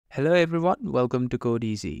Hello everyone, welcome to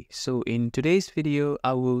CodeEasy. So in today's video,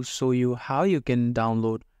 I will show you how you can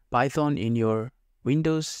download Python in your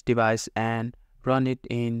Windows device and run it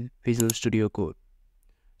in Visual Studio Code.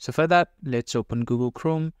 So for that, let's open Google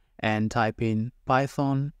Chrome and type in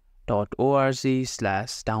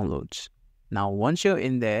python.org/downloads. Now once you're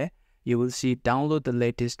in there, you will see download the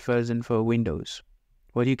latest version for Windows.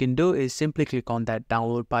 What you can do is simply click on that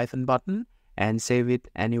download Python button and save it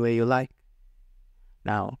anywhere you like.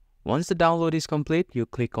 Now, once the download is complete, you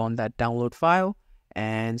click on that download file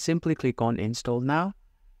and simply click on install now.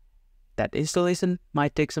 That installation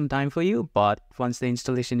might take some time for you, but once the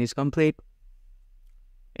installation is complete,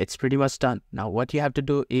 it's pretty much done. Now, what you have to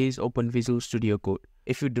do is open Visual Studio Code.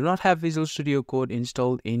 If you do not have Visual Studio Code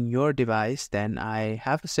installed in your device, then I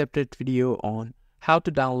have a separate video on how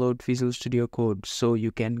to download Visual Studio Code, so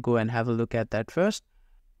you can go and have a look at that first,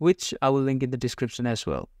 which I will link in the description as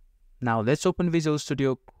well. Now let's open Visual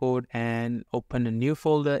Studio Code and open a new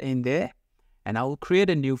folder in there. And I will create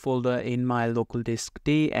a new folder in my local disk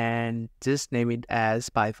D and just name it as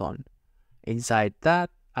Python. Inside that,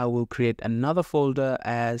 I will create another folder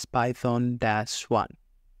as Python-1.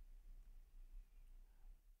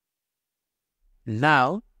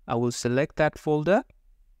 Now I will select that folder.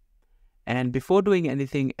 And before doing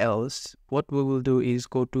anything else, what we will do is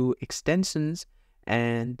go to extensions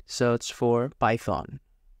and search for Python.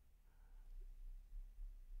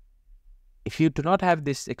 If you do not have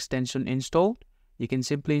this extension installed, you can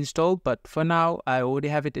simply install, but for now, I already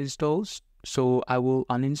have it installed, so I will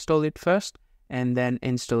uninstall it first and then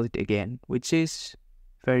install it again, which is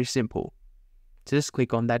very simple. Just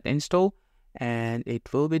click on that install and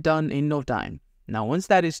it will be done in no time. Now, once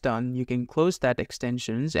that is done, you can close that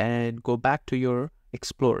extensions and go back to your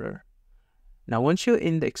Explorer. Now, once you're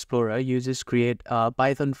in the Explorer, you just create a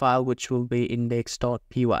Python file, which will be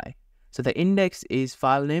index.py. So the index is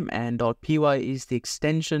file name and .py is the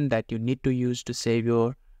extension that you need to use to save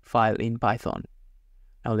your file in Python.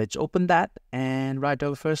 Now let's open that and write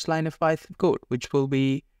our first line of Python code, which will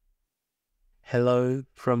be hello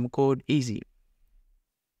from CodeEasy.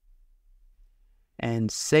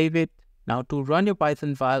 And save it. Now to run your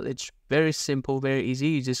Python file, it's very simple, very easy.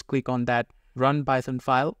 You just click on that run Python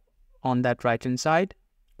file on that right hand side.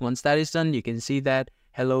 Once that is done, you can see that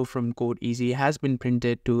hello from CodeEasy has been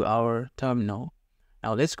printed to our terminal.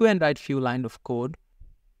 Now let's go and write a few lines of code.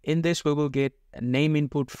 In this, we will get a name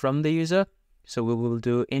input from the user. So we will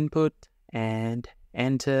do input and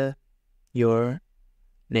enter your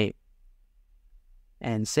name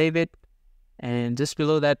and save it. And just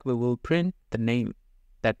below that, we will print the name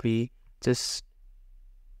that we just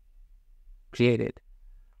created.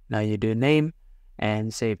 Now you do name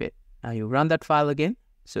and save it. Now you run that file again.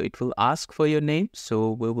 So it will ask for your name.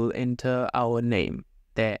 So we will enter our name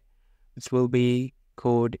there, which will be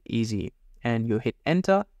CodeEasy. And you hit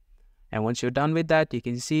enter. And once you're done with that, you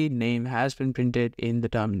can see name has been printed in the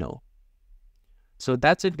terminal. So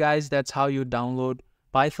that's it, guys. That's how you download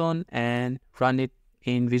Python and run it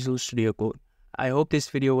in Visual Studio Code. I hope this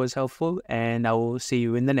video was helpful and I will see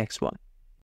you in the next one.